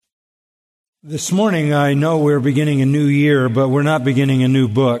This morning, I know we're beginning a new year, but we're not beginning a new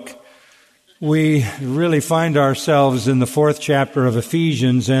book. We really find ourselves in the fourth chapter of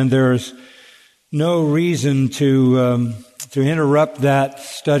Ephesians, and there's no reason to interrupt that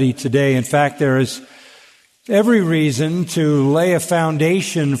study today. In fact, there is every reason to lay a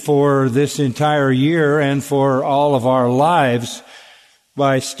foundation for this entire year and for all of our lives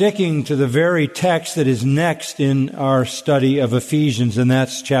by sticking to the very text that is next in our study of Ephesians, and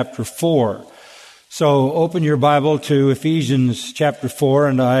that's chapter 4. So open your Bible to Ephesians chapter 4,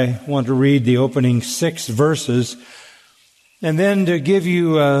 and I want to read the opening 6 verses, and then to give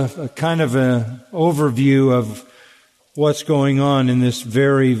you a kind of an overview of what's going on in this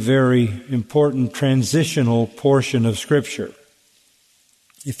very, very important transitional portion of Scripture.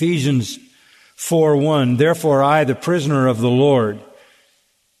 Ephesians 4:1, "Therefore I, the prisoner of the Lord,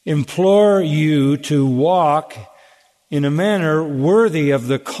 implore you to walk in a manner worthy of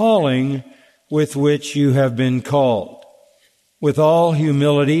the calling with which you have been called, with all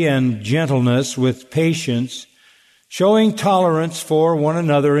humility and gentleness, with patience, showing tolerance for one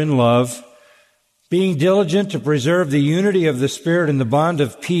another in love, being diligent to preserve the unity of the Spirit in the bond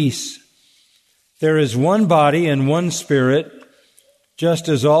of peace. There is one body and one Spirit, just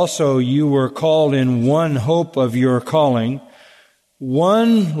as also you were called in one hope of your calling,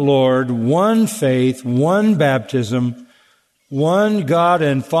 one Lord, one faith, one baptism, one God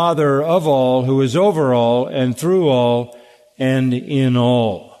and Father of all, who is over all and through all and in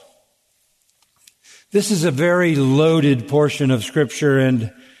all." This is a very loaded portion of Scripture,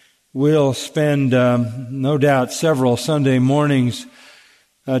 and we'll spend, no doubt, several Sunday mornings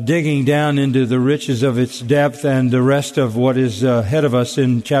digging down into the riches of its depth and the rest of what is ahead of us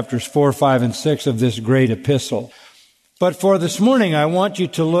in chapters 4, 5, and 6 of this great epistle. But for this morning, I want you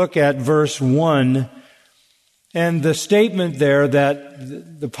to look at verse 1 and the statement there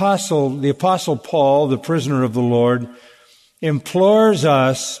that the Apostle Paul, the prisoner of the Lord, implores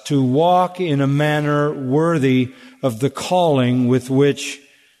us to walk in a manner worthy of the calling with which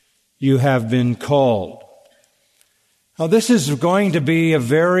you have been called. Now, this is going to be a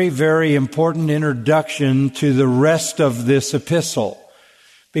very, very important introduction to the rest of this epistle,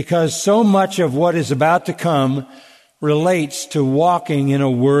 because so much of what is about to come relates to walking in a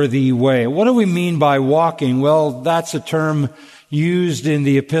worthy way. What do we mean by walking? Well, that's a term used in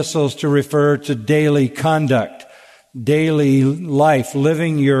the epistles to refer to daily conduct, daily life,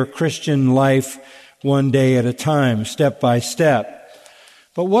 living your Christian life one day at a time, step by step.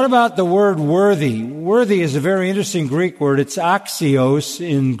 But what about the word worthy? Worthy is a very interesting Greek word. It's axios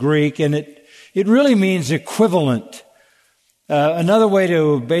in Greek, and it really means equivalent. Another way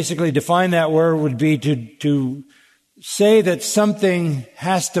to basically define that word would be to say that something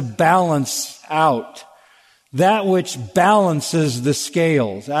has to balance out, that which balances the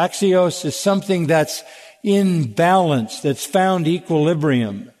scales. Axios is something that's in balance, that's found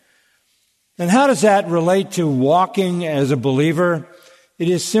equilibrium. And how does that relate to walking as a believer? It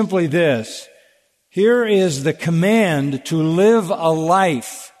is simply this. Here is the command to live a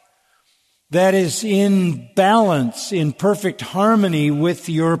life that is in balance, in perfect harmony with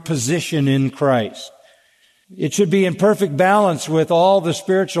your position in Christ. It should be in perfect balance with all the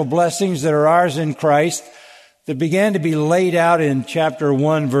spiritual blessings that are ours in Christ that began to be laid out in chapter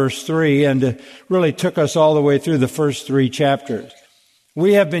 1, verse 3, and really took us all the way through the first 3 chapters.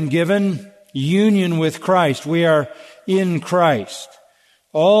 We have been given union with Christ. We are in Christ.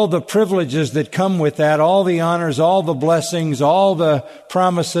 All the privileges that come with that, all the honors, all the blessings, all the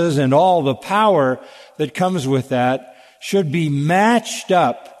promises, and all the power that comes with that should be matched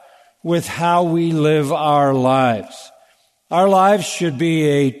up with how we live our lives. Our lives should be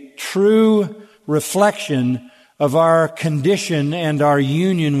a true reflection of our condition and our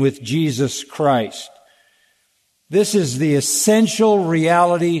union with Jesus Christ. This is the essential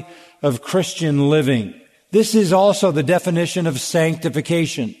reality of Christian living. This is also the definition of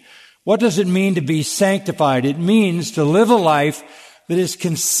sanctification. What does it mean to be sanctified? It means to live a life that is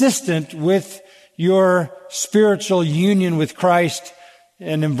consistent with your spiritual union with Christ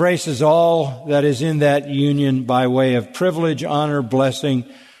and embraces all that is in that union by way of privilege, honor, blessing,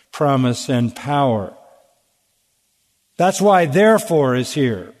 promise, and power. That's why "therefore" is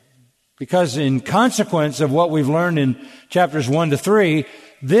here. Because in consequence of what we've learned in chapters 1 to 3,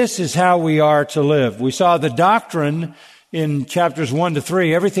 this is how we are to live. We saw the doctrine in chapters 1 to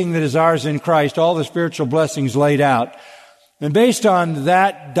 3, everything that is ours in Christ, all the spiritual blessings laid out. And based on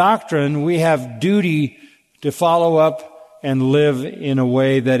that doctrine, we have duty to follow up and live in a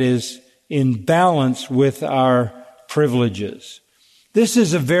way that is in balance with our privileges. This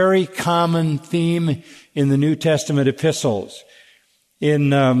is a very common theme in the New Testament epistles. In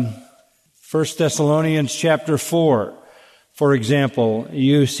 1 Thessalonians chapter 4, for example,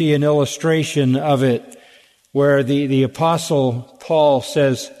 you see an illustration of it where the Apostle Paul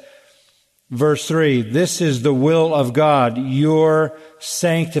says, verse 3, "This is the will of God, your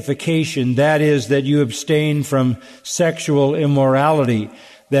sanctification, that is, that you abstain from sexual immorality,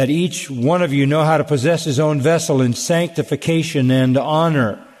 that each one of you know how to possess his own vessel in sanctification and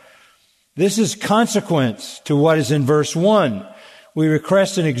honor." This is consequence to what is in verse 1. We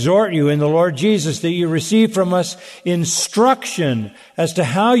request and exhort you in the Lord Jesus that you receive from us instruction as to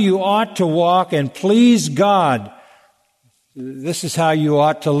how you ought to walk and please God. This is how you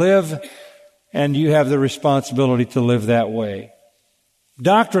ought to live, and you have the responsibility to live that way.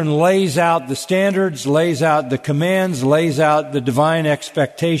 Doctrine lays out the standards, lays out the commands, lays out the divine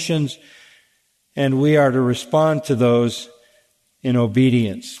expectations, and we are to respond to those in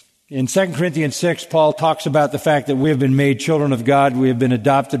obedience. In 2 Corinthians 6, Paul talks about the fact that we have been made children of God. We have been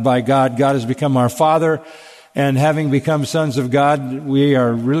adopted by God. God has become our Father. And having become sons of God, we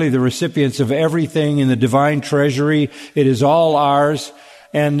are really the recipients of everything in the divine treasury. It is all ours.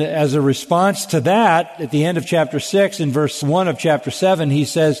 And as a response to that, at the end of chapter 6, in verse 1 of chapter 7, he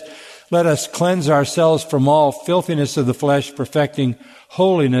says, "Let us cleanse ourselves from all filthiness of the flesh, perfecting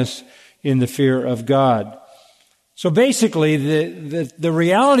holiness in the fear of God." So basically, the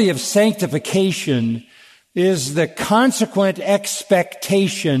reality of sanctification is the consequent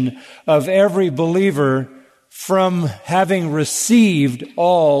expectation of every believer from having received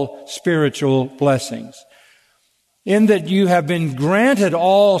all spiritual blessings. In that you have been granted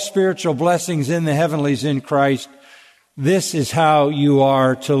all spiritual blessings in the heavenlies in Christ, this is how you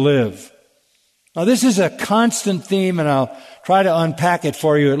are to live. Now, this is a constant theme, and I'll try to unpack it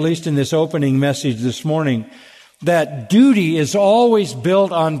for you, at least in this opening message this morning, that duty is always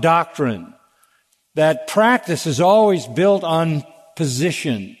built on doctrine, that practice is always built on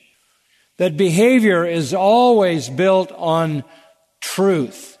position, that behavior is always built on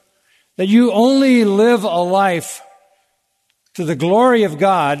truth, that you only live a life to the glory of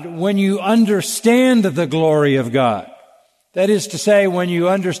God when you understand the glory of God. That is to say, when you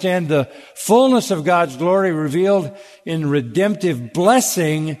understand the fullness of God's glory revealed in redemptive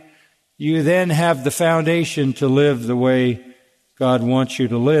blessing, you then have the foundation to live the way God wants you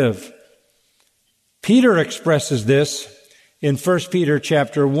to live. Peter expresses this in 1 Peter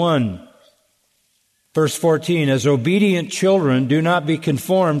chapter 1, verse 14, "As obedient children, do not be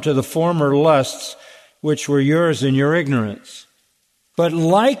conformed to the former lusts which were yours in your ignorance. But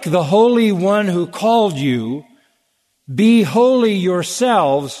like the Holy One who called you, be holy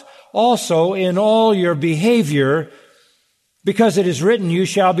yourselves also in all your behavior, because it is written, 'You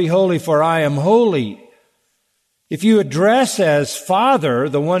shall be holy, for I am holy.' If you address as Father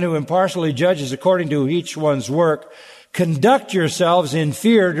the one who impartially judges according to each one's work, conduct yourselves in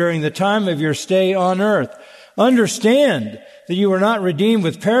fear during the time of your stay on earth. Understand that you were not redeemed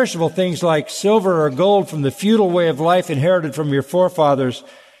with perishable things like silver or gold from the futile way of life inherited from your forefathers,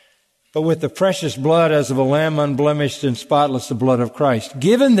 but with the precious blood as of a lamb unblemished and spotless, the blood of Christ.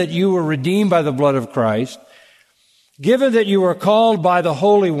 Given that you were redeemed by the blood of Christ, given that you were called by the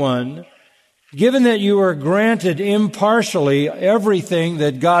Holy One, given that you were granted impartially everything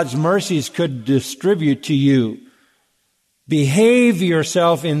that God's mercies could distribute to you, behave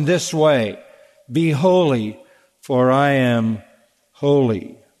yourself in this way. Be holy, for I am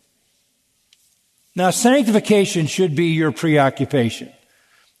holy." Now, sanctification should be your preoccupation.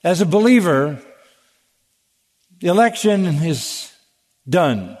 As a believer, the election is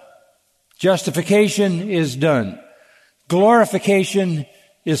done. Justification is done. Glorification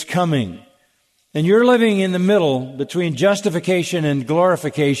is coming. And you're living in the middle between justification and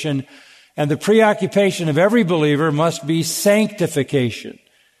glorification, and the preoccupation of every believer must be sanctification.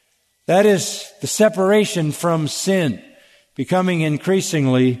 That is the separation from sin, becoming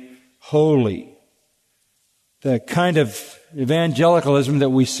increasingly holy. The kind of evangelicalism that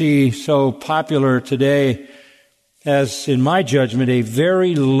we see so popular today has, in my judgment, a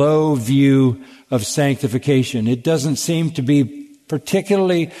very low view of sanctification. It doesn't seem to be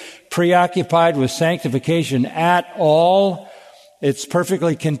particularly preoccupied with sanctification at all. It's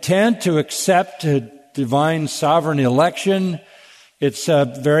perfectly content to accept a divine sovereign election. It's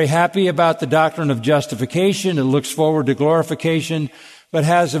very happy about the doctrine of justification. It looks forward to glorification, but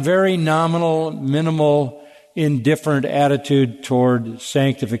has a very nominal, minimal, indifferent attitude toward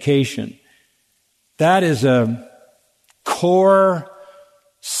sanctification. That is a core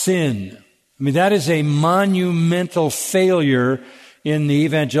sin. I mean, that is a monumental failure in the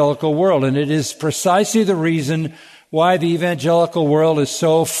evangelical world, and it is precisely the reason why the evangelical world is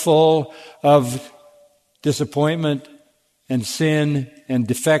so full of disappointment and sin and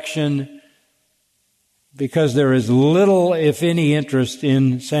defection because there is little, if any, interest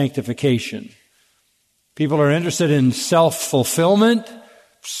in sanctification. People are interested in self-fulfillment,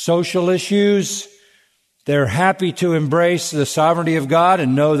 social issues. They're happy to embrace the sovereignty of God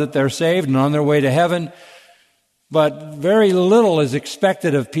and know that they're saved and on their way to heaven. But very little is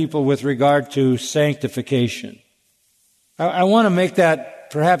expected of people with regard to sanctification. I want to make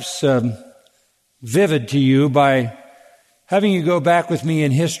that perhaps vivid to you by having you go back with me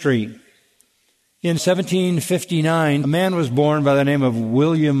in history. In 1759, a man was born by the name of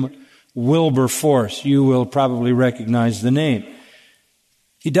William Wilberforce. You will probably recognize the name.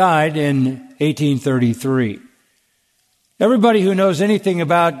 He died in 1833. Everybody who knows anything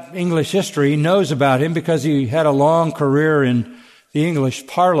about English history knows about him because he had a long career in the English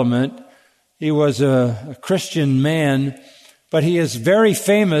Parliament. He was a Christian man, but he is very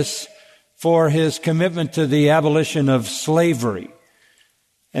famous for his commitment to the abolition of slavery.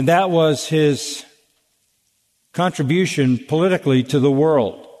 And that was his contribution politically to the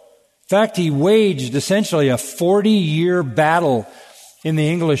world. In fact, he waged essentially a 40-year battle in the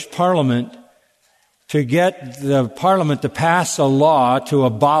English Parliament to get the Parliament to pass a law to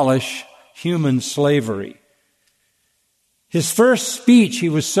abolish human slavery. His first speech, he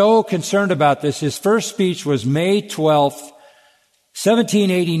was so concerned about this, his first speech was May 12th,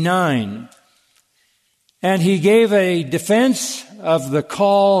 1789, and he gave a defense of the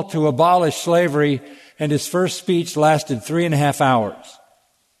call to abolish slavery, and his first speech lasted 3.5 hours.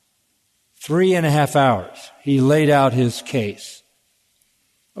 3.5 hours. He laid out his case.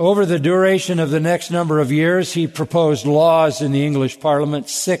 Over the duration of the next number of years, he proposed laws in the English Parliament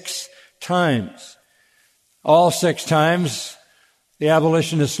 6 times. All 6 times, the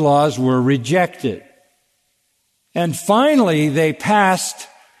abolitionist laws were rejected. And finally, they passed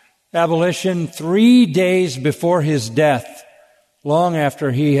abolition 3 days before his death, long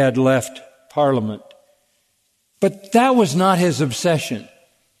after he had left Parliament. But that was not his obsession.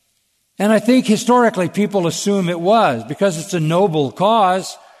 And I think historically people assume it was, because it's a noble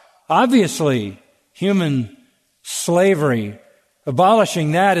cause. Obviously, human slavery,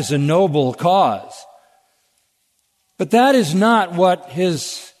 abolishing that is a noble cause. But that is not what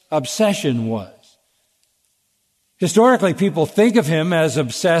his obsession was. Historically, people think of him as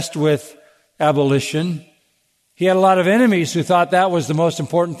obsessed with abolition. He had a lot of enemies who thought that was the most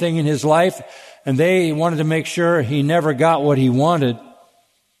important thing in his life, and they wanted to make sure he never got what he wanted.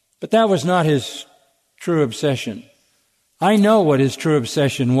 But that was not his true obsession. I know what his true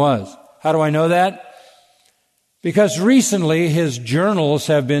obsession was. How do I know that? Because recently his journals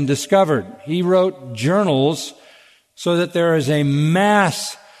have been discovered. He wrote journals so that there is a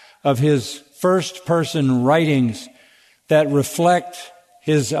mass of his first-person writings that reflect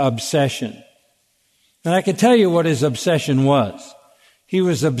his obsession. And I can tell you what his obsession was. He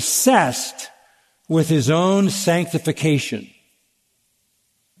was obsessed with his own sanctification.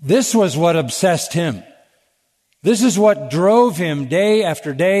 This was what obsessed him. This is what drove him day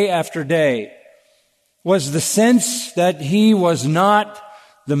after day after day, was the sense that he was not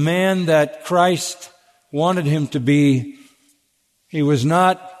the man that Christ wanted him to be. He was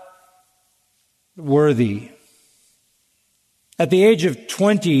not worthy. At the age of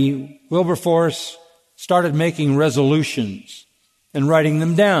 20, Wilberforce started making resolutions and writing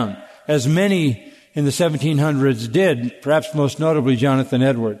them down, as many in the 1700s did, perhaps most notably Jonathan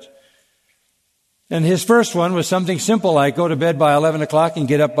Edwards. And his first one was something simple like go to bed by 11 o'clock and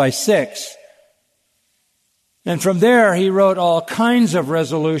get up by 6. And from there, he wrote all kinds of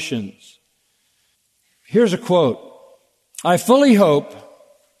resolutions. Here's a quote. I fully hope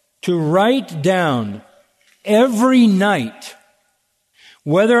to write down every night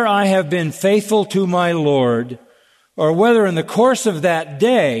whether I have been faithful to my Lord or whether in the course of that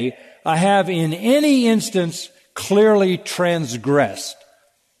day I have in any instance clearly transgressed.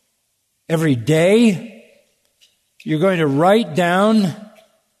 Every day you're going to write down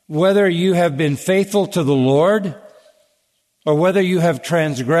whether you have been faithful to the Lord or whether you have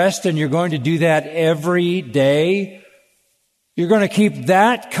transgressed, and you're going to do that every day. You're going to keep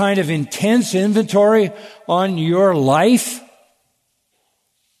that kind of intense inventory on your life.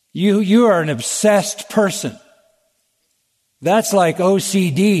 You are an obsessed person. That's like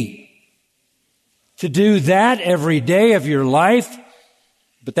OCD. To do that every day of your life,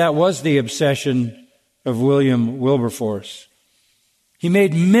 but that was the obsession of William Wilberforce. He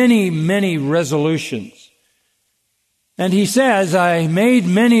made many, many resolutions. And he says, I made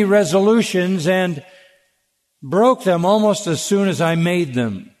many resolutions and broke them almost as soon as I made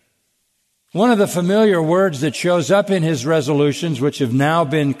them. One of the familiar words that shows up in his resolutions, which have now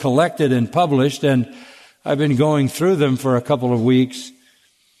been collected and published, and I've been going through them for a couple of weeks.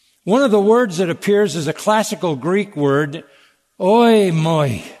 One of the words that appears is a classical Greek word,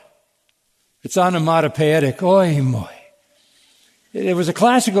 oimoi. It's onomatopoetic, oimoi. It was a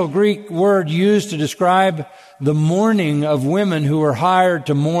classical Greek word used to describe the mourning of women who were hired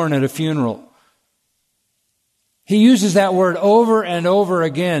to mourn at a funeral. He uses that word over and over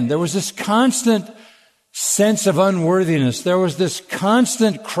again. There was this constant sense of unworthiness. There was this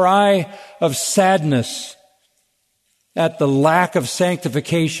constant cry of sadness at the lack of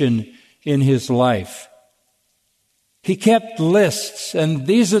sanctification in his life. He kept lists, and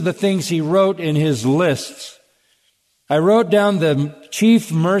these are the things he wrote in his lists. I wrote down the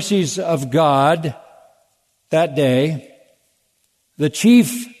chief mercies of God that day, the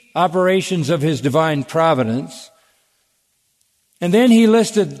chief operations of his divine providence, and then he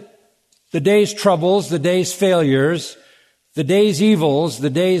listed the day's troubles, the day's failures, the day's evils, the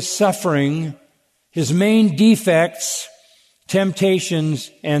day's suffering, his main defects,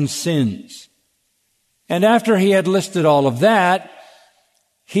 temptations, and sins. And after he had listed all of that,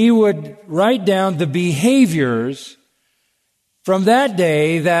 he would write down the behaviors from that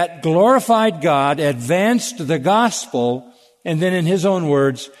day that glorified God, advanced the gospel, and then in his own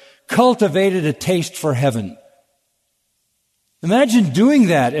words, cultivated a taste for heaven. Imagine doing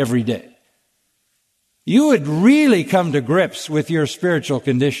that every day. You would really come to grips with your spiritual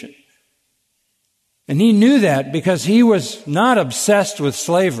condition. And he knew that because he was not obsessed with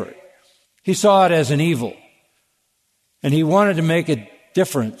slavery. He saw it as an evil. And he wanted to make a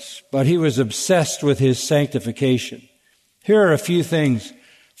difference, but he was obsessed with his sanctification. Here are a few things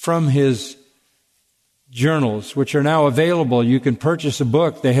from his journals, which are now available. You can purchase a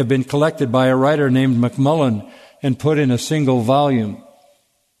book. They have been collected by a writer named McMullen and put in a single volume.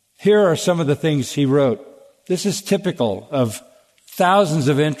 Here are some of the things he wrote. This is typical of thousands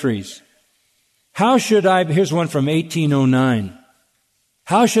of entries. Here's one from 1809.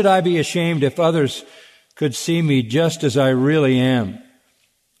 How should I be ashamed if others could see me just as I really am?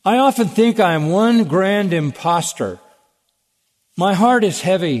 I often think I am one grand impostor. My heart is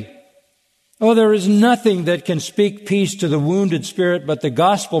heavy. Oh, there is nothing that can speak peace to the wounded spirit but the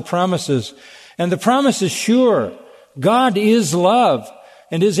gospel promises. And the promise is sure. God is love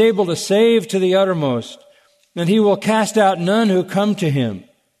and is able to save to the uttermost. And he will cast out none who come to him.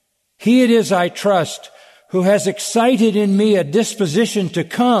 He it is, I trust, who has excited in me a disposition to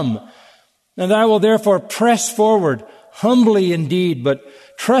come. And I will therefore press forward, humbly indeed, but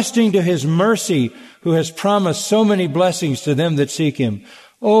trusting to his mercy, who has promised so many blessings to them that seek him.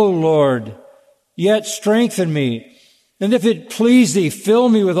 O Lord, yet strengthen me, and if it please thee, fill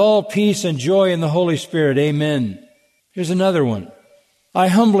me with all peace and joy in the Holy Spirit. Amen. Here's another one. I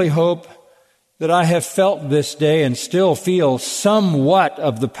humbly hope that I have felt this day and still feel somewhat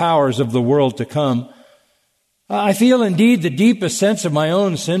of the powers of the world to come. I feel indeed the deepest sense of my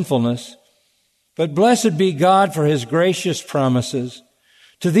own sinfulness, but blessed be God for his gracious promises.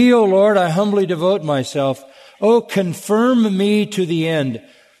 To thee, O Lord, I humbly devote myself. O confirm me to the end.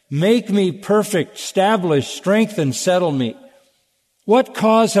 Make me perfect, establish, strengthen, settle me. What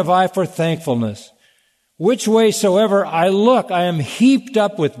cause have I for thankfulness? Which way soever I look, I am heaped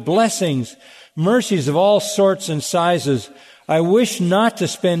up with blessings, mercies of all sorts and sizes. I wish not to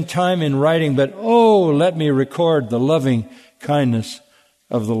spend time in writing, but let me record the loving kindness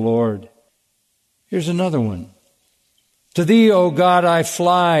of the Lord. Here's another one. To thee, O God, I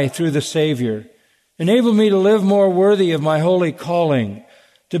fly through the Savior. Enable me to live more worthy of my holy calling,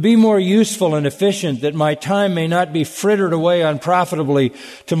 to be more useful and efficient, that my time may not be frittered away unprofitably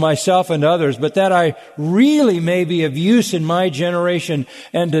to myself and others, but that I really may be of use in my generation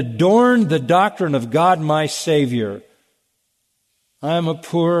and adorn the doctrine of God my Savior. I am a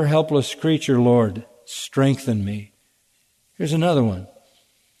poor, helpless creature, Lord. Strengthen me. Here's another one.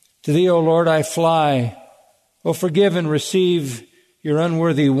 To thee, O Lord, I fly. O forgive and receive your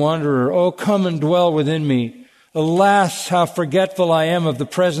unworthy wanderer. O come and dwell within me. Alas, how forgetful I am of the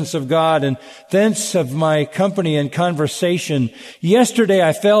presence of God, and thence of my company and conversation. Yesterday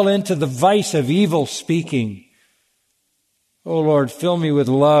I fell into the vice of evil speaking. O Lord, fill me with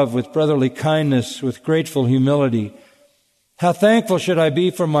love, with brotherly kindness, with grateful humility. How thankful should I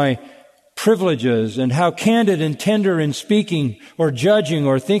be for my privileges, and how candid and tender in speaking or judging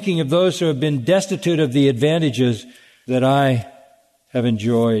or thinking of those who have been destitute of the advantages that I have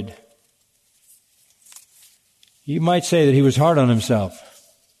enjoyed. You might say that he was hard on himself,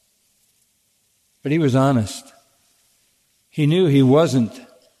 but he was honest. He knew he wasn't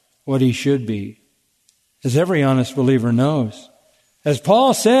what he should be, as every honest believer knows. As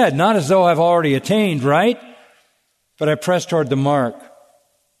Paul said, not as though I've already attained, right? But I press toward the mark.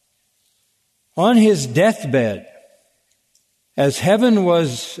 On his deathbed, as heaven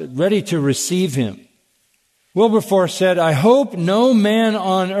was ready to receive him. Wilberforce said, "I hope no man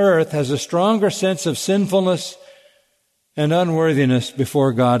on earth has a stronger sense of sinfulness and unworthiness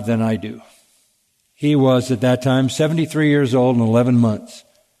before God than I do." He was at that time 73 years old and 11 months.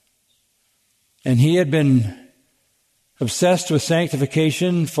 And he had been obsessed with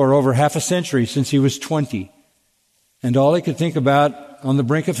sanctification for over half a century, since he was 20. And all he could think about on the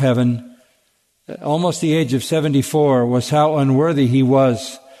brink of heaven, at almost the age of 74, was how unworthy he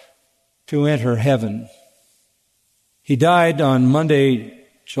was to enter heaven. He died on Monday,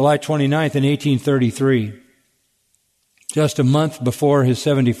 July 29th in 1833, just a month before his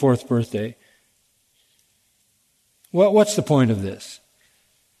 74th birthday. What's the point of this?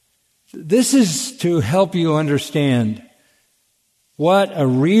 This is to help you understand what a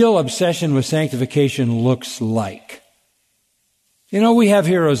real obsession with sanctification looks like. You know, we have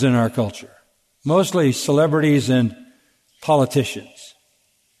heroes in our culture, mostly celebrities and politicians.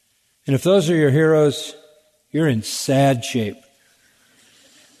 And if those are your heroes, you're in sad shape.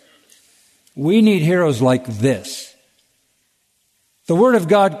 We need heroes like this. The Word of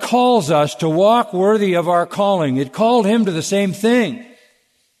God calls us to walk worthy of our calling. It called him to the same thing.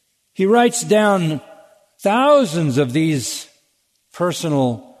 He writes down thousands of these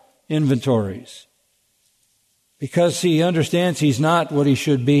personal inventories because he understands he's not what he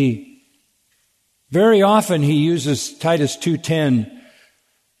should be. Very often he uses Titus 2:10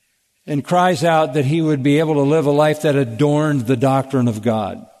 and cries out that he would be able to live a life that adorned the doctrine of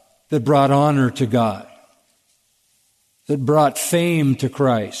God, that brought honor to God, that brought fame to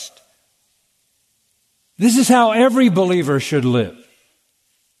Christ. This is how every believer should live.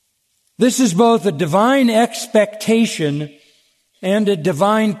 This is both a divine expectation and a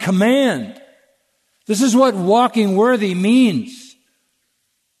divine command. This is what walking worthy means.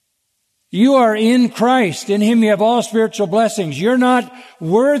 You are in Christ. In him you have all spiritual blessings. You're not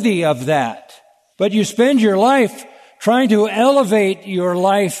worthy of that, but you spend your life trying to elevate your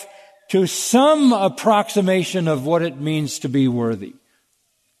life to some approximation of what it means to be worthy.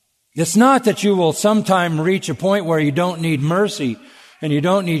 It's not that you will sometime reach a point where you don't need mercy and you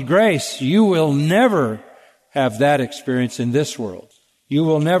don't need grace. You will never have that experience in this world. You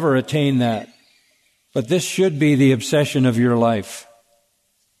will never attain that. But this should be the obsession of your life.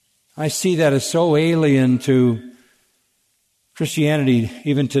 I see that as so alien to Christianity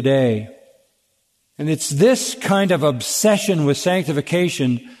even today. And it's this kind of obsession with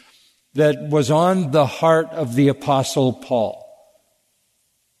sanctification that was on the heart of the Apostle Paul.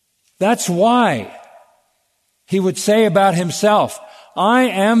 That's why he would say about himself, "I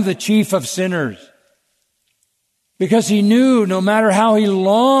am the chief of sinners." Because he knew no matter how he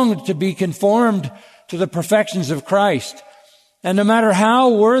longed to be conformed to the perfections of Christ, and no matter how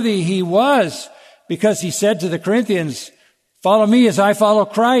worthy he was, because he said to the Corinthians, "Follow me as I follow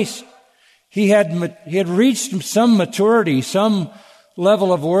Christ." He had reached some maturity, some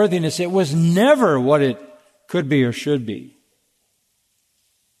level of worthiness. It was never what it could be or should be.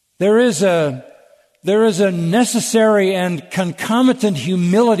 There is a necessary and concomitant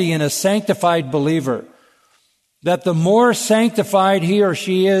humility in a sanctified believer, that the more sanctified he or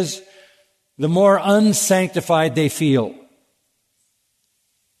she is, the more unsanctified they feel.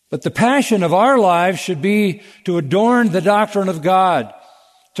 But the passion of our lives should be to adorn the doctrine of God,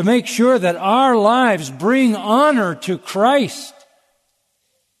 to make sure that our lives bring honor to Christ.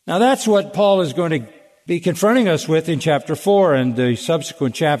 Now that's what Paul is going to be confronting us with in chapter 4 and the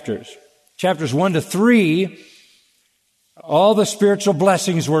subsequent chapters. Chapters 1 to 3, all the spiritual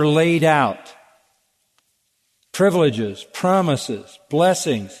blessings were laid out. Privileges, promises,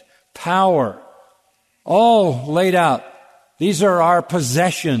 blessings, power, all laid out. These are our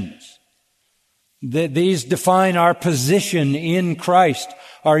possessions. These define our position in Christ,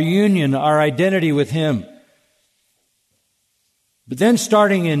 our union, our identity with him. But then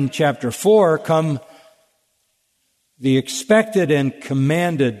starting in chapter 4 come the expected and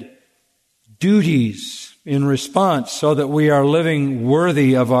commanded duties in response so that we are living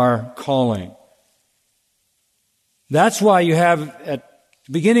worthy of our calling. That's why you have at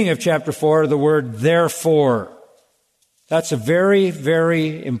the beginning of chapter 4 the word therefore. That's a very,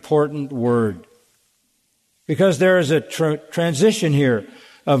 very important word, because there is a transition here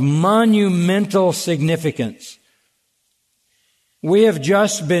of monumental significance. We have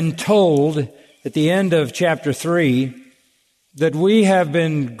just been told at the end of chapter 3 that we have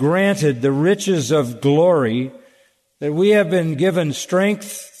been granted the riches of glory, that we have been given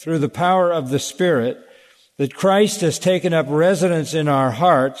strength through the power of the Spirit, that Christ has taken up residence in our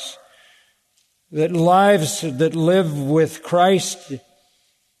hearts, that lives that live with Christ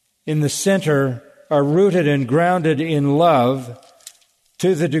in the center are rooted and grounded in love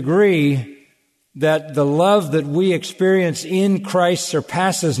to the degree that the love that we experience in Christ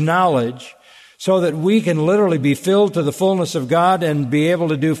surpasses knowledge, so that we can literally be filled to the fullness of God and be able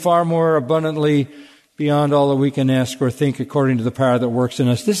to do far more abundantly beyond all that we can ask or think according to the power that works in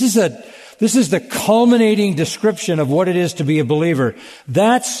us. This is the culminating description of what it is to be a believer.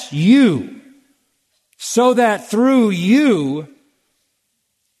 That's you. So that through you,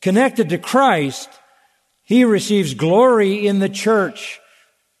 connected to Christ, He receives glory in the church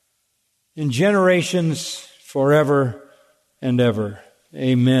in generations forever and ever.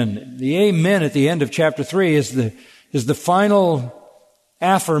 Amen. The amen at the end of chapter 3 is the final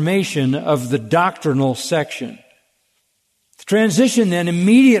affirmation of the doctrinal section. The transition then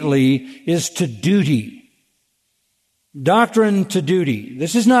immediately is to duty. Doctrine to duty.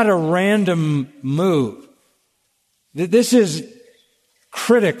 This is not a random move. This is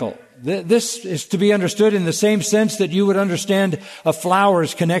critical. This is to be understood in the same sense that you would understand a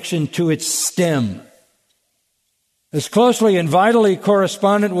flower's connection to its stem. As closely and vitally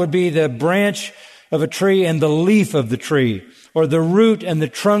correspondent would be the branch of a tree and the leaf of the tree, or the root and the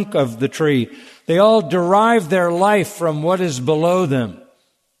trunk of the tree. They all derive their life from what is below them.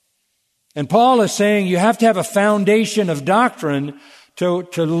 And Paul is saying you have to have a foundation of doctrine to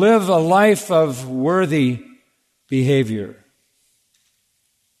live a life of worthy behavior.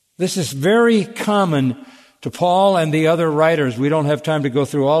 This is very common to Paul and the other writers. We don't have time to go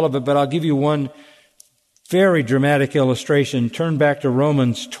through all of it, but I'll give you one very dramatic illustration. Turn back to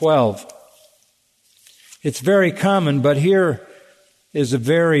Romans 12. It's very common, but here is a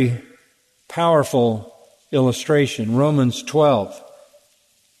very powerful illustration. Romans 12.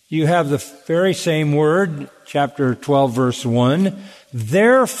 You have the very same word, chapter 12, verse 1.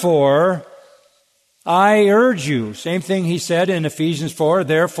 Therefore, I urge you. Same thing he said in Ephesians 4.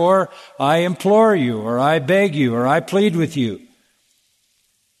 Therefore, I implore you, or I beg you, or I plead with you.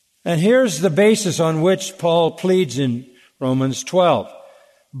 And here's the basis on which Paul pleads in Romans 12.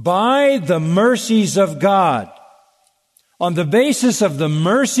 By the mercies of God, on the basis of the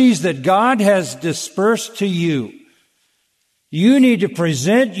mercies that God has dispersed to you, you need to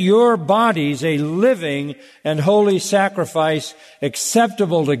present your bodies a living and holy sacrifice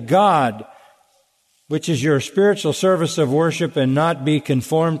acceptable to God, which is your spiritual service of worship, and not be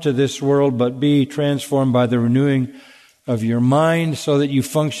conformed to this world, but be transformed by the renewing of your mind so that you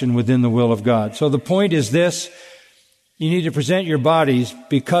function within the will of God. So the point is this: you need to present your bodies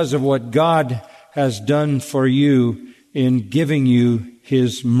because of what God has done for you in giving you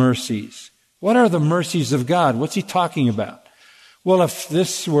His mercies. What are the mercies of God? What's He talking about? Well, if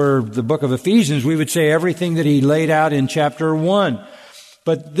this were the book of Ephesians, we would say everything that he laid out in chapter 1.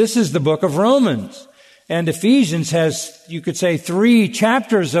 But this is the book of Romans. And Ephesians has, you could say, 3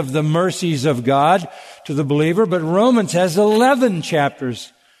 chapters of the mercies of God to the believer, but Romans has 11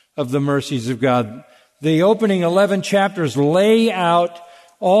 chapters of the mercies of God. The opening 11 chapters lay out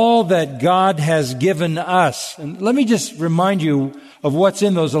all that God has given us. And let me just remind you of what's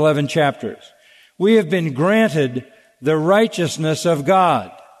in those 11 chapters. We have been granted the righteousness of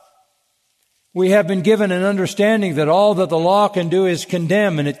God. We have been given an understanding that all that the law can do is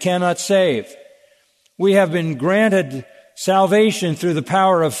condemn and it cannot save. We have been granted salvation through the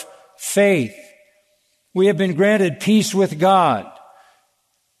power of faith. We have been granted peace with God,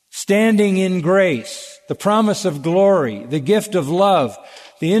 standing in grace, the promise of glory, the gift of love,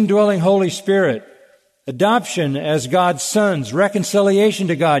 the indwelling Holy Spirit, adoption as God's sons, reconciliation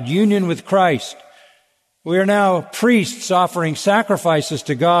to God, union with Christ. We are now priests offering sacrifices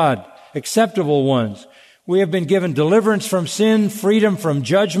to God, acceptable ones. We have been given deliverance from sin, freedom from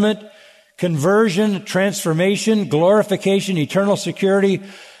judgment, conversion, transformation, glorification, eternal security,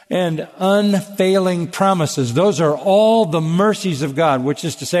 and unfailing promises. Those are all the mercies of God, which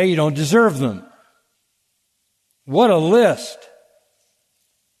is to say you don't deserve them. What a list.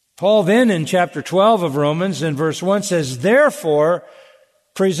 Paul then in chapter 12 of Romans in verse 1 says, therefore,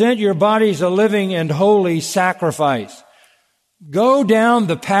 present your bodies a living and holy sacrifice. Go down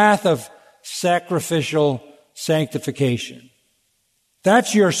the path of sacrificial sanctification.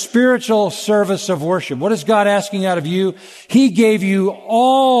 That's your spiritual service of worship. What is God asking out of you? He gave you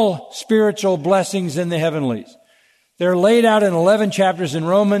all spiritual blessings in the heavenlies. They're laid out in 11 chapters in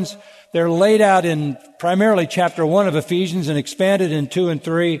Romans. They're laid out in primarily chapter 1 of Ephesians and expanded in 2 and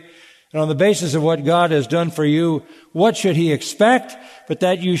 3. And on the basis of what God has done for you, what should He expect? But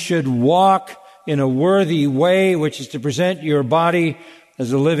that you should walk in a worthy way, which is to present your body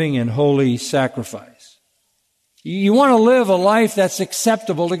as a living and holy sacrifice. You want to live a life that's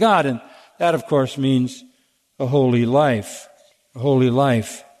acceptable to God, and that, of course, means a holy life. A holy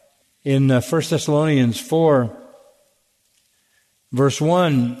life. In 1 Thessalonians 4, verse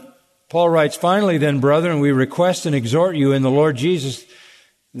 1, Paul writes, "Finally then, brethren, we request and exhort you in the Lord Jesus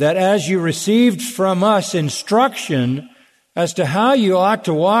that as you received from us instruction as to how you ought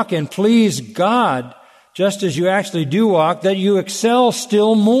to walk and please God, just as you actually do walk, that you excel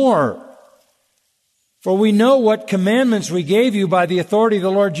still more. For we know what commandments we gave you by the authority of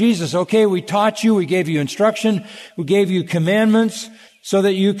the Lord Jesus." Okay, we taught you, we gave you instruction, we gave you commandments so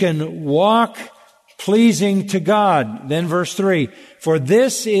that you can walk pleasing to God. Then verse 3, "For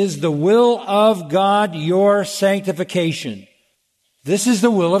this is the will of God, your sanctification." This is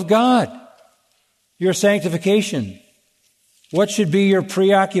the will of God, your sanctification. What should be your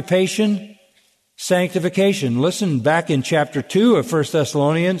preoccupation? Sanctification. Listen back in chapter 2 of 1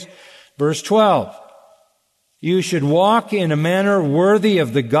 Thessalonians, verse 12. "You should walk in a manner worthy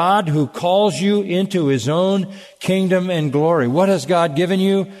of the God who calls you into His own kingdom and glory." What has God given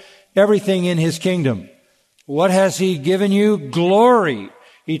you? Everything in His kingdom. What has He given you? Glory,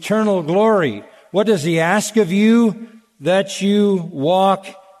 eternal glory. What does He ask of you? That you walk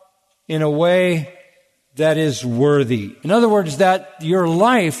in a way that is worthy. In other words, that your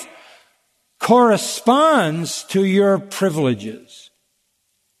life corresponds to your privileges.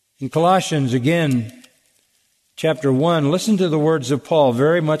 In Colossians, again, chapter 1, listen to the words of Paul,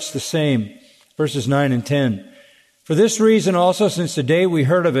 very much the same, verses 9 and 10. "For this reason also, since the day we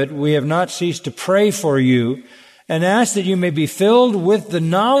heard of it, we have not ceased to pray for you and ask that you may be filled with the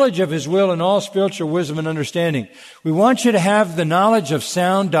knowledge of His will and all spiritual wisdom and understanding." We want you to have the knowledge of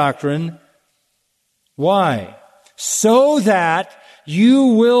sound doctrine. Why? "So that you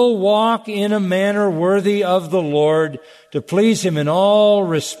will walk in a manner worthy of the Lord, to please Him in all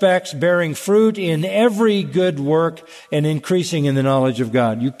respects, bearing fruit in every good work and increasing in the knowledge of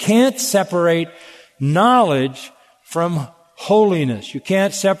God." You can't separate knowledge from holiness. You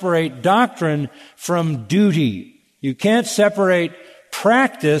can't separate doctrine from duty. You can't separate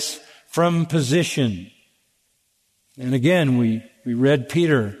practice from position. And again, we read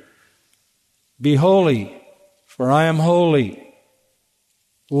Peter, "Be holy, for I am holy."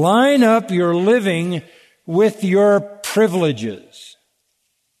 Line up your living with your privileges.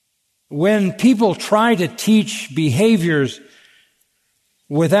 When people try to teach behaviors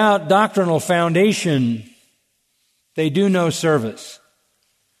without doctrinal foundation, they do no service.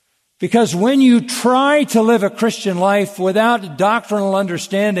 Because when you try to live a Christian life without doctrinal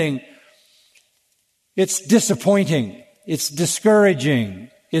understanding, it's disappointing, it's discouraging,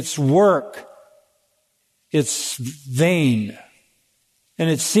 it's work, it's vain. And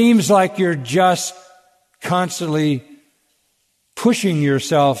it seems like you're just constantly pushing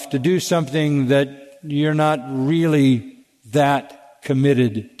yourself to do something that you're not really that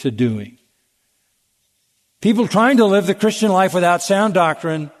committed to doing. People trying to live the Christian life without sound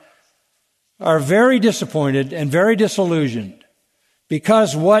doctrine are very disappointed and very disillusioned,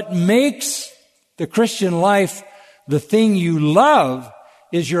 because what makes the Christian life the thing you love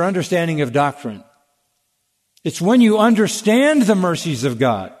is your understanding of doctrine. It's when you understand the mercies of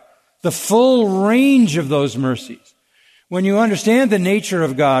God, the full range of those mercies, when you understand the nature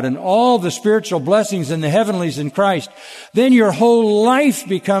of God and all the spiritual blessings in the heavenlies in Christ, then your whole life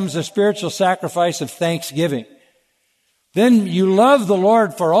becomes a spiritual sacrifice of thanksgiving. Then you love the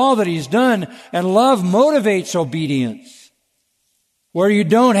Lord for all that He's done, and love motivates obedience. Where you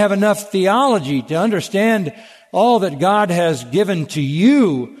don't have enough theology to understand all that God has given to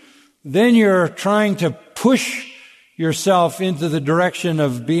you, then you're trying to push yourself into the direction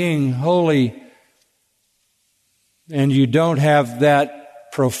of being holy, and you don't have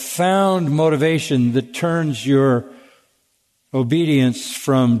that profound motivation that turns your obedience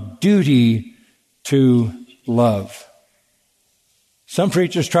from duty to love. Some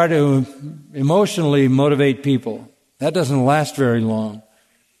preachers try to emotionally motivate people. That doesn't last very long.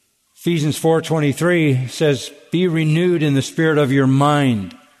 Ephesians 4:23 says, "Be renewed in the spirit of your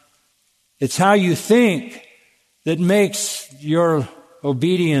mind." It's how you think that makes your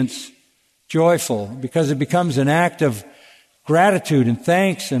obedience joyful, because it becomes an act of gratitude and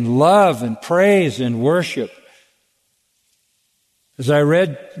thanks and love and praise and worship. As I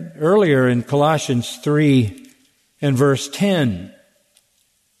read earlier in Colossians 3 and verse 10,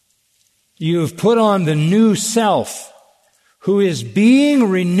 "You have put on the new self, who is being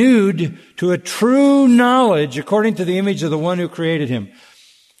renewed to a true knowledge according to the image of the one who created him."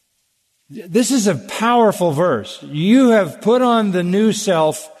 This is a powerful verse. You have put on the new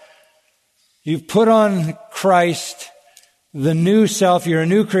self. You've put on Christ, the new self. You're a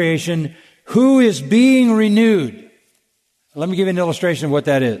new creation who is being renewed. Let me give you an illustration of what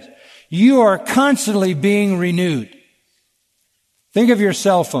that is. You are constantly being renewed. Think of your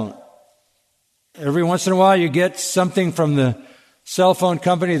cell phone. Every once in a while you get something from the cell phone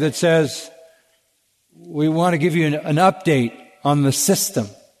company that says, we want to give you an update on the system.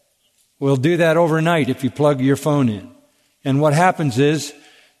 We'll do that overnight if you plug your phone in. And what happens is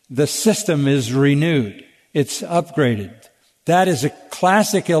the system is renewed. It's upgraded. That is a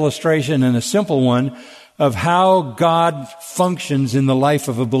classic illustration and a simple one of how God functions in the life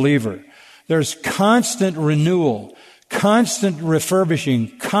of a believer. There's constant renewal, constant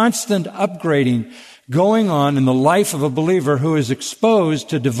refurbishing, constant upgrading going on in the life of a believer who is exposed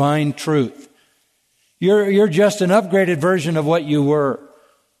to divine truth. You're just an upgraded version of what you were.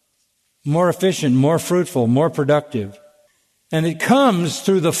 More efficient, more fruitful, more productive. And it comes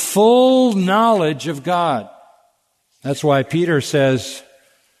through the full knowledge of God. That's why Peter says,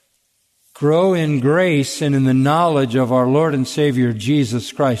 grow in grace and in the knowledge of our Lord and Savior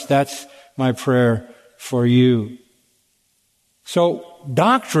Jesus Christ. That's my prayer for you. So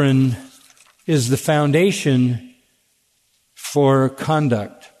doctrine is the foundation for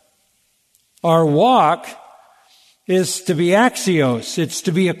conduct. Our walk is to be axios. It's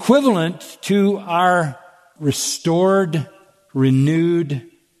to be equivalent to our restored, renewed,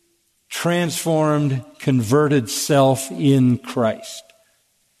 transformed, converted self in Christ.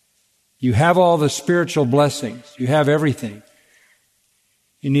 You have all the spiritual blessings. You have everything.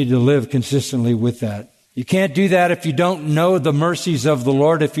 You need to live consistently with that. You can't do that if you don't know the mercies of the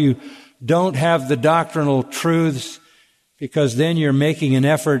Lord, if you don't have the doctrinal truths, because then you're making an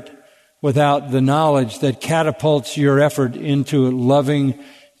effort without the knowledge that catapults your effort into loving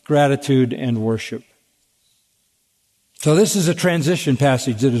gratitude and worship. So this is a transition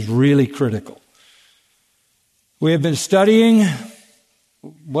passage that is really critical. We have been studying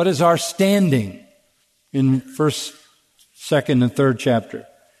what is our standing in 1st, 2nd, and 3rd chapter.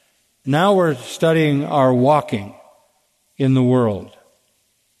 Now we're studying our walking in the world.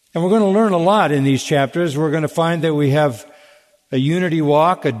 And we're going to learn a lot in these chapters. We're going to find that we have a unity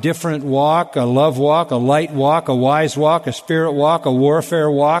walk, a different walk, a love walk, a light walk, a wise walk, a spirit walk, a warfare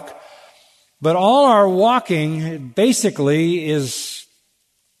walk. But all our walking basically is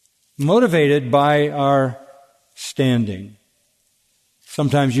motivated by our standing.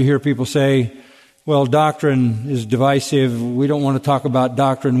 Sometimes you hear people say, well, doctrine is divisive. We don't want to talk about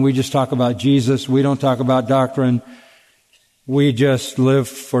doctrine. We just talk about Jesus. We don't talk about doctrine. We just live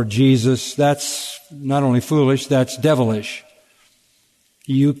for Jesus. That's not only foolish, that's devilish.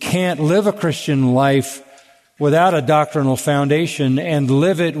 You can't live a Christian life without a doctrinal foundation and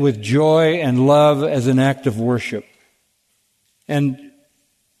live it with joy and love as an act of worship. And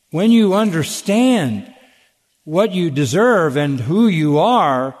when you understand what you deserve and who you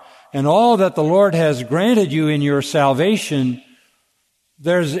are and all that the Lord has granted you in your salvation,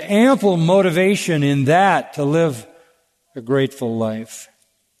 there's ample motivation in that to live a grateful life.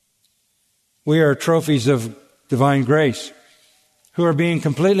 We are trophies of divine grace who are being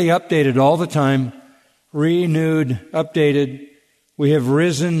completely updated all the time, renewed, updated. We have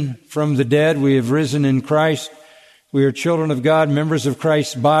risen from the dead. We have risen in Christ. We are children of God, members of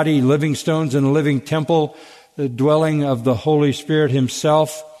Christ's body, living stones in a living temple, the dwelling of the Holy Spirit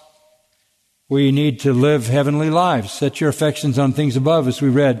Himself. We need to live heavenly lives. Set your affections on things above, as we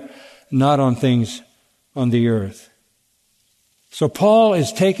read, not on things on the earth. So Paul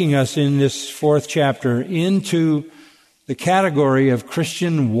is taking us in this 4th chapter into the category of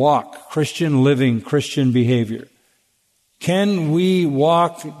Christian walk, Christian living, Christian behavior. Can we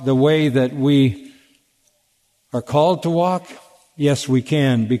walk the way that we are called to walk? Yes, we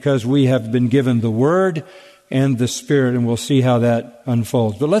can, because we have been given the Word and the Spirit, and we'll see how that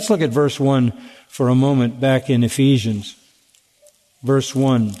unfolds. But let's look at verse 1 for a moment back in Ephesians. Verse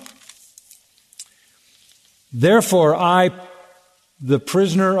 1. Therefore I, the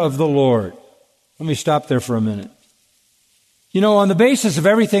prisoner of the Lord. Let me stop there for a minute. You know, on the basis of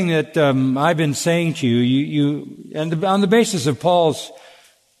everything that I've been saying to you, and on the basis of Paul's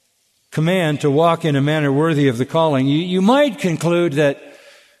command to walk in a manner worthy of the calling, you might conclude that,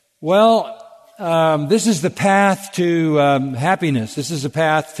 well, this is the path to happiness. This is the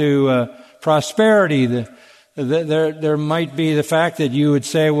path to prosperity. There might be the fact that you would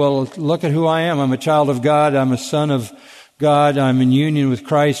say, well, look at who I am. I'm a child of God. I'm a son of God. I'm in union with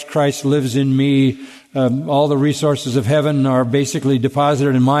Christ. Christ lives in me. All the resources of heaven are basically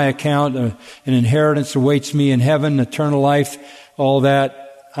deposited in my account. An inheritance awaits me in heaven, eternal life, all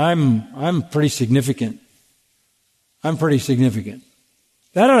that. I'm pretty significant. I'm pretty significant.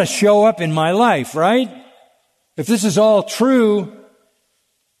 That ought to show up in my life, right? If this is all true.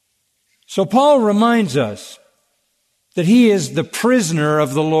 So Paul reminds us that he is the prisoner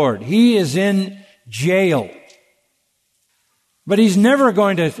of the Lord. He is in jail. But he's never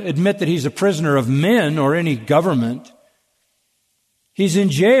going to admit that he's a prisoner of men or any government. He's in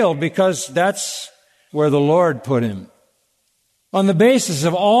jail because that's where the Lord put him. On the basis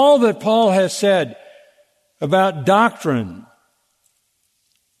of all that Paul has said about doctrine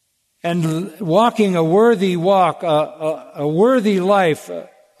and walking a worthy walk, a worthy life,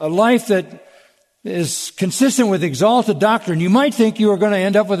 a life that is consistent with exalted doctrine, you might think you are going to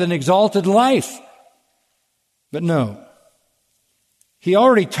end up with an exalted life. But no. He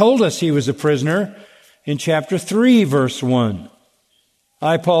already told us he was a prisoner in chapter 3, verse 1.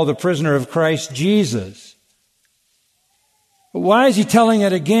 I, Paul, the prisoner of Christ Jesus. But why is he telling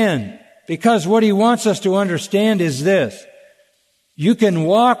it again? Because what he wants us to understand is this. You can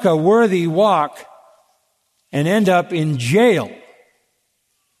walk a worthy walk and end up in jail.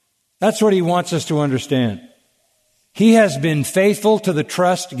 That's what he wants us to understand. He has been faithful to the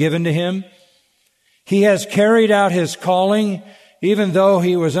trust given to him. He has carried out his calling, even though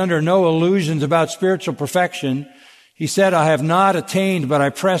he was under no illusions about spiritual perfection. He said, I have not attained, but I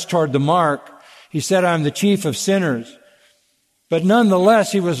press toward the mark. He said, I'm the chief of sinners. But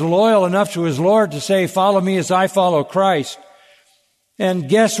nonetheless, he was loyal enough to his Lord to say, follow me as I follow Christ. And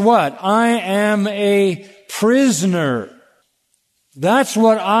guess what? I am a prisoner. That's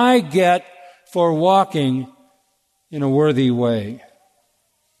what I get for walking in a worthy way.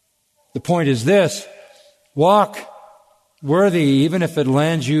 The point is this: walk worthy even if it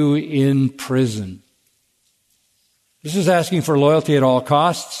lands you in prison. This is asking for loyalty at all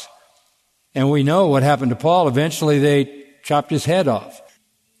costs. And we know what happened to Paul. Eventually they chopped his head off.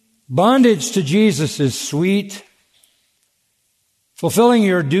 Bondage to Jesus is sweet. Fulfilling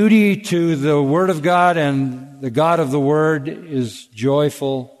your duty to the Word of God and the God of the Word is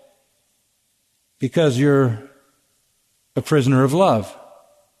joyful because you're a prisoner of love.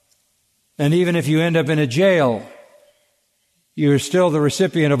 And even if you end up in a jail, you're still the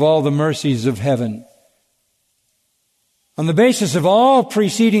recipient of all the mercies of heaven. On the basis of all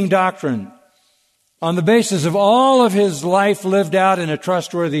preceding doctrine, on the basis of all of his life lived out in a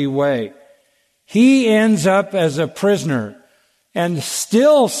trustworthy way, he ends up as a prisoner and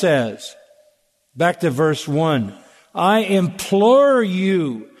still says, back to verse 1, I implore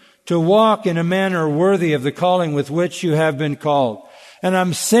you to walk in a manner worthy of the calling with which you have been called. And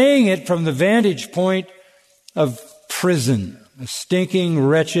I'm saying it from the vantage point of prison, a stinking,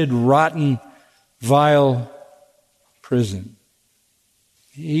 wretched, rotten, vile prison.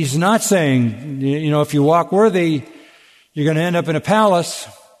 He's not saying, if you walk worthy, you're going to end up in a palace.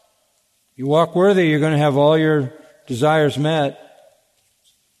 You walk worthy, you're going to have all your desires met.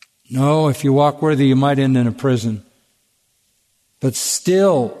 No, if you walk worthy, you might end in a prison. But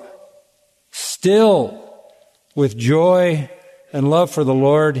still, with joy and love for the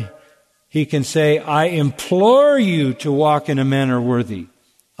Lord, he can say, I implore you to walk in a manner worthy.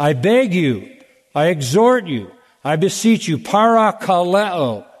 I beg you, I exhort you, I beseech you,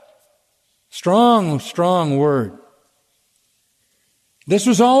 parakaleo. Strong word. This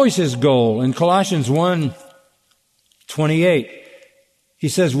was always his goal. In Colossians 1:28, he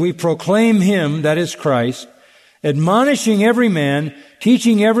says, we proclaim him, that is Christ, admonishing every man,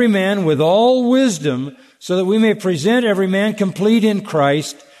 teaching every man with all wisdom, so that we may present every man complete in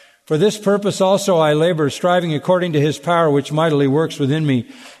Christ. For this purpose also I labor, striving according to his power, which mightily works within me.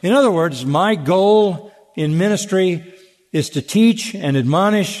 In other words, my goal in ministry is to teach and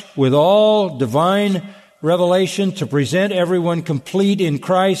admonish with all divine revelation, to present everyone complete in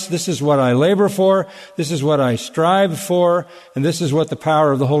Christ. This is what I labor for. This is what I strive for. And this is what the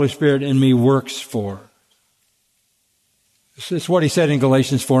power of the Holy Spirit in me works for. This is what he said in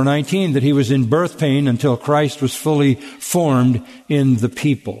Galatians 4:19, that he was in birth pain until Christ was fully formed in the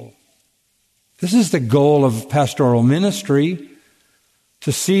people. This is the goal of pastoral ministry,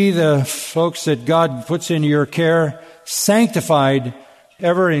 to see the folks that God puts into your care sanctified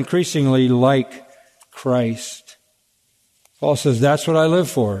ever increasingly like Christ. Paul says, that's what I live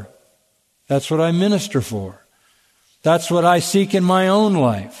for. That's what I minister for. That's what I seek in my own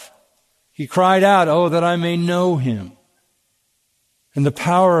life. He cried out, oh, that I may know him and the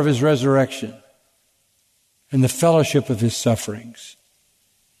power of his resurrection and the fellowship of his sufferings.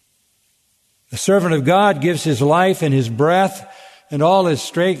 The servant of God gives his life and his breath and all his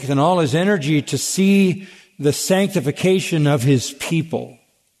strength and all his energy to see the sanctification of his people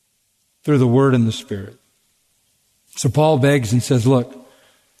through the Word and the Spirit. So Paul begs and says, look,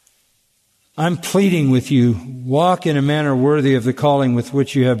 I'm pleading with you, walk in a manner worthy of the calling with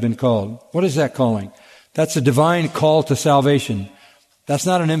which you have been called. What is that calling? That's a divine call to salvation. That's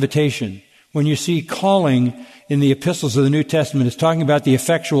not an invitation. When you see calling in the epistles of the New Testament, it's talking about the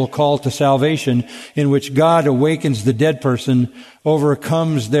effectual call to salvation in which God awakens the dead person,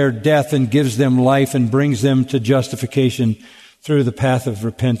 overcomes their death and gives them life and brings them to justification through the path of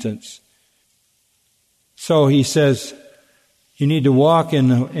repentance. So he says, you need to walk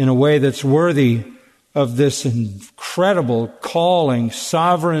in a way that's worthy of this incredible calling,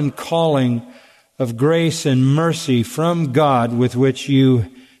 sovereign calling of grace and mercy from God with which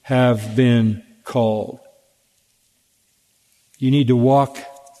you have been called. You need to walk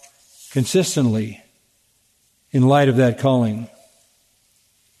consistently in light of that calling.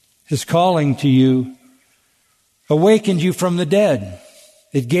 His calling to you awakened you from the dead.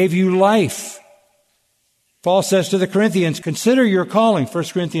 It gave you life. Paul says to the Corinthians, consider your calling, 1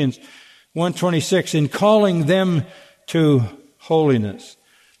 Corinthians 1:26, in calling them to holiness.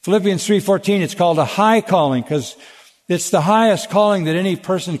 Philippians 3:14, it's called a high calling because it's the highest calling that any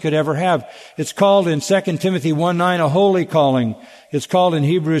person could ever have. It's called in 2 Timothy 1:9 a holy calling. It's called in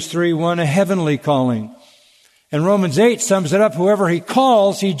Hebrews 3:1 a heavenly calling. And Romans 8 sums it up, whoever he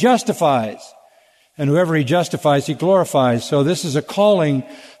calls, he justifies. And whoever he justifies, he glorifies. So this is a calling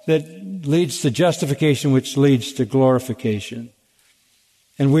that leads to justification, which leads to glorification.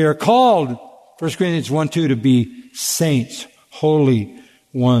 And we are called, 1 Corinthians 1:2, to be saints, holy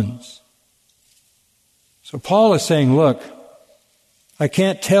ones. So Paul is saying, look, I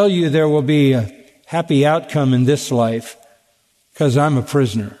can't tell you there will be a happy outcome in this life because I'm a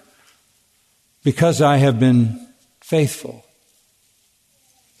prisoner, because I have been faithful.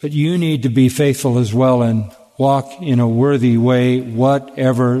 But you need to be faithful as well and walk in a worthy way,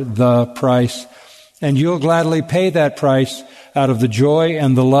 whatever the price. And you'll gladly pay that price out of the joy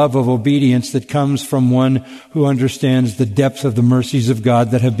and the love of obedience that comes from one who understands the depth of the mercies of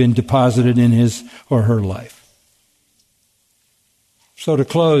God that have been deposited in his or her life. So to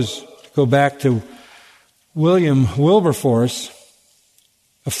close, go back to William Wilberforce.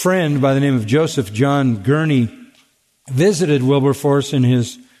 A friend by the name of Joseph John Gurney visited Wilberforce in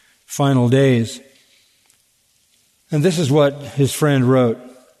his final days. And this is what his friend wrote.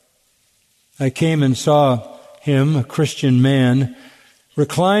 I came and saw him, a Christian man,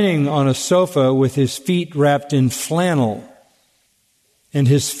 reclining on a sofa with his feet wrapped in flannel and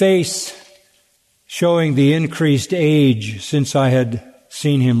his face showing the increased age since I had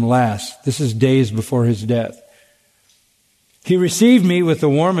seen him last. This is days before his death. He received me with the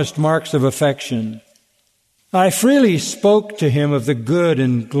warmest marks of affection. I freely spoke to him of the good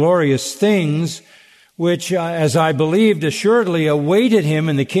and glorious things which, as I believed, assuredly awaited him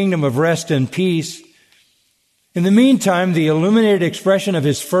in the kingdom of rest and peace. In the meantime, the illuminated expression of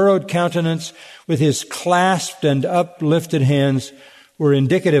his furrowed countenance with his clasped and uplifted hands were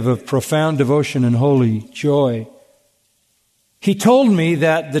indicative of profound devotion and holy joy. He told me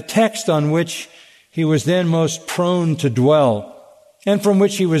that the text on which he was then most prone to dwell, and from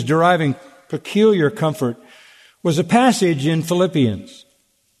which he was deriving peculiar comfort, was a passage in Philippians.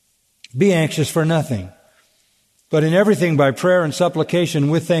 Be anxious for nothing, but in everything by prayer and supplication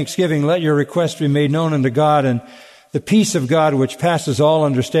with thanksgiving, let your requests be made known unto God, and the peace of God, which passes all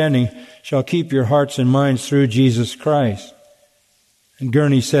understanding, shall keep your hearts and minds through Jesus Christ. And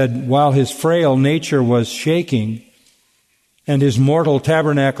Gurney said, while his frail nature was shaking and his mortal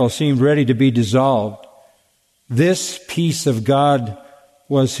tabernacle seemed ready to be dissolved, this peace of God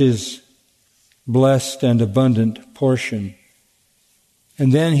was his blessed and abundant portion.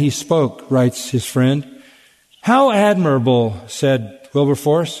 And then he spoke, writes his friend. How admirable, said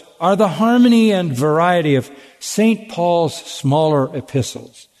Wilberforce, are the harmony and variety of St. Paul's smaller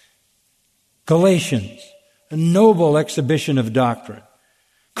epistles. Galatians, a noble exhibition of doctrine.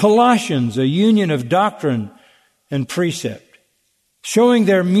 Colossians, a union of doctrine and precept, showing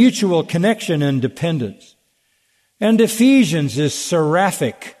their mutual connection and dependence. And Ephesians is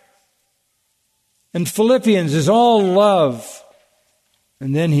seraphic. And Philippians is all love.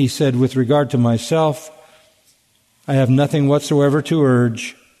 And then he said, with regard to myself, I have nothing whatsoever to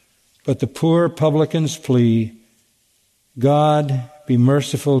urge but the poor publican's plea, God, be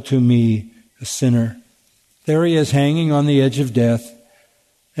merciful to me, a sinner. There he is hanging on the edge of death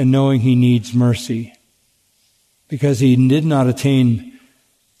and knowing he needs mercy because he did not attain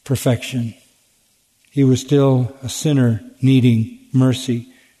perfection. He was still a sinner needing mercy.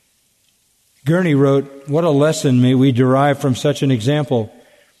 Gurney wrote, what a lesson may we derive from such an example.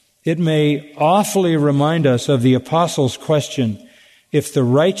 It may awfully remind us of the apostles' question, if the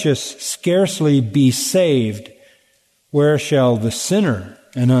righteous scarcely be saved, where shall the sinner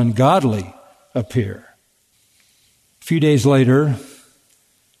and ungodly appear? A few days later,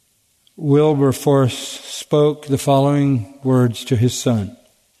 Wilberforce spoke the following words to his son.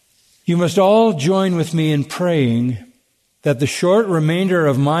 You must all join with me in praying that the short remainder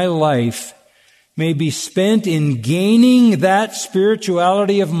of my life may be spent in gaining that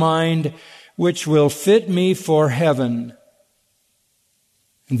spirituality of mind which will fit me for heaven.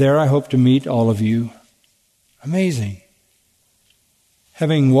 And there I hope to meet all of you. Amazing.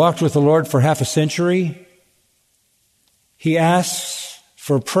 Having walked with the Lord for half a century, he asks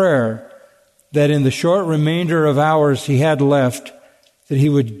for prayer that in the short remainder of hours he had left, that he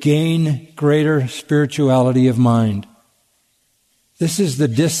would gain greater spirituality of mind. This is the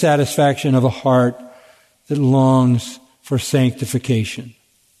dissatisfaction of a heart that longs for sanctification.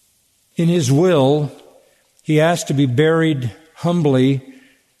 In his will, he asked to be buried humbly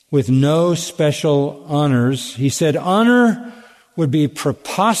with no special honors. He said honor would be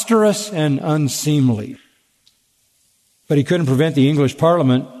preposterous and unseemly. But he couldn't prevent the English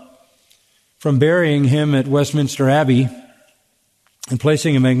Parliament from burying him at Westminster Abbey and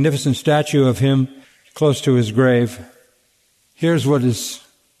placing a magnificent statue of him close to his grave. Here's what is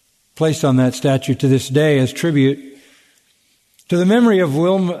placed on that statue to this day as tribute to the memory of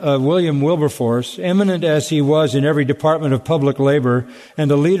William Wilberforce, eminent as he was in every department of public labor and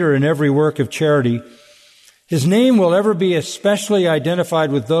a leader in every work of charity. His name will ever be especially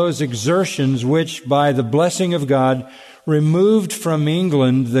identified with those exertions which, by the blessing of God, removed from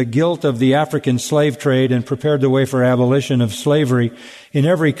England the guilt of the African slave trade and prepared the way for abolition of slavery in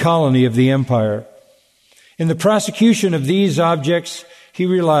every colony of the empire. In the prosecution of these objects, he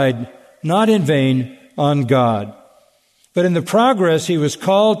relied not in vain on God. But in the progress, he was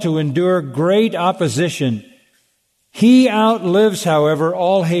called to endure great opposition. He outlives, however,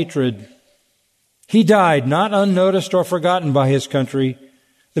 all hatred. He died, not unnoticed or forgotten by his country.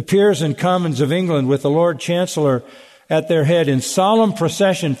 The peers and commons of England, with the Lord Chancellor at their head, in solemn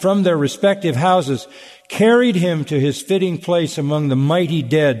procession from their respective houses, carried him to his fitting place among the mighty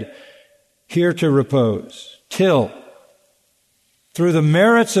dead, here to repose, till, through the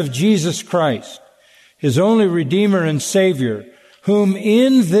merits of Jesus Christ, his only Redeemer and Savior, whom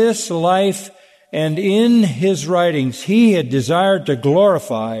in this life and in his writings he had desired to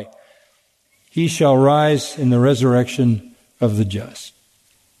glorify, he shall rise in the resurrection of the just.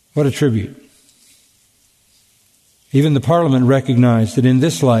 What a tribute. Even the Parliament recognized that in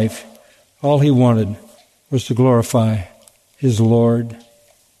this life, all he wanted was to glorify his Lord.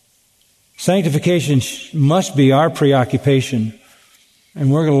 Sanctification must be our preoccupation,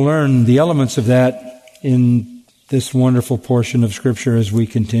 and we're going to learn the elements of that in this wonderful portion of Scripture as we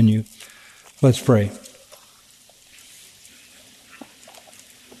continue. Let's pray.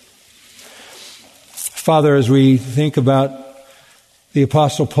 Father, as we think about the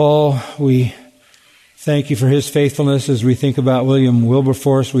Apostle Paul, we thank you for his faithfulness. As we think about William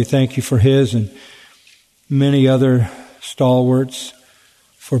Wilberforce, we thank you for his and many other stalwarts.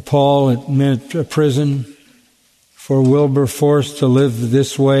 For Paul, it meant a prison. For Wilberforce to live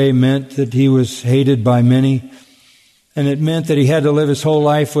this way meant that he was hated by many. And it meant that he had to live his whole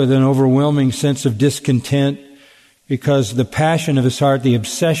life with an overwhelming sense of discontent because the passion of his heart, the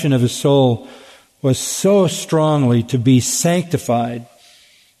obsession of his soul was so strongly to be sanctified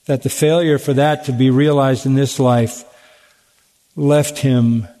that the failure for that to be realized in this life left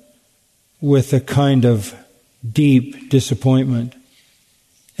him with a kind of deep disappointment.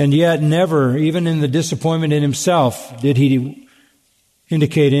 And yet never, even in the disappointment in himself, did he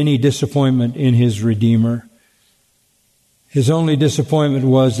indicate any disappointment in his Redeemer. His only disappointment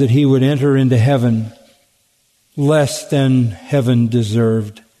was that he would enter into heaven less than heaven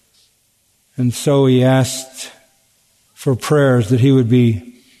deserved. And so he asked for prayers that he would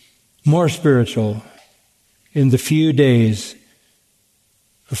be more spiritual in the few days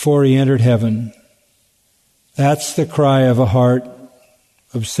before he entered heaven. That's the cry of a heart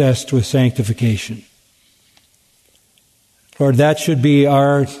obsessed with sanctification. Lord, that should be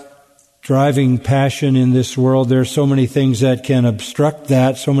our driving passion in this world. There are so many things that can obstruct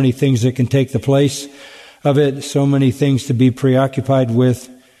that, so many things that can take the place of it, so many things to be preoccupied with,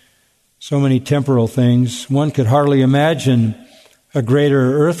 so many temporal things. One could hardly imagine a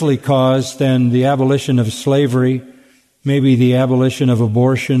greater earthly cause than the abolition of slavery, maybe the abolition of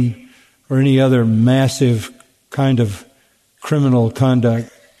abortion, or any other massive kind of criminal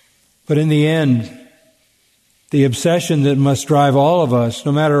conduct. But in the end, the obsession that must drive all of us,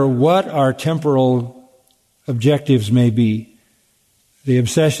 no matter what our temporal objectives may be, the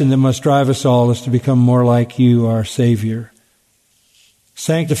obsession that must drive us all is to become more like you, our Savior.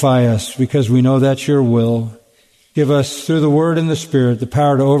 Sanctify us because we know that's your will. Give us, through the Word and the Spirit, the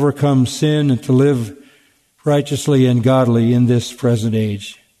power to overcome sin and to live righteously and godly in this present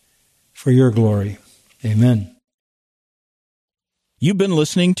age. For your glory. Amen. You've been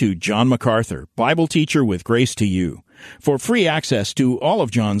listening to John MacArthur, Bible teacher with Grace to You. For free access to all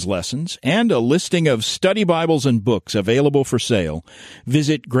of John's lessons and a listing of study Bibles and books available for sale,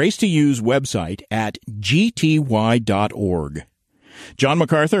 visit Grace to You's website at gty.org. John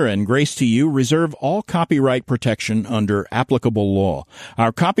MacArthur and Grace to You reserve all copyright protection under applicable law.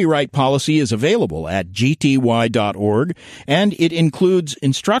 Our copyright policy is available at gty.org, and it includes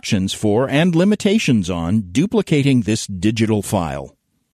instructions for and limitations on duplicating this digital file.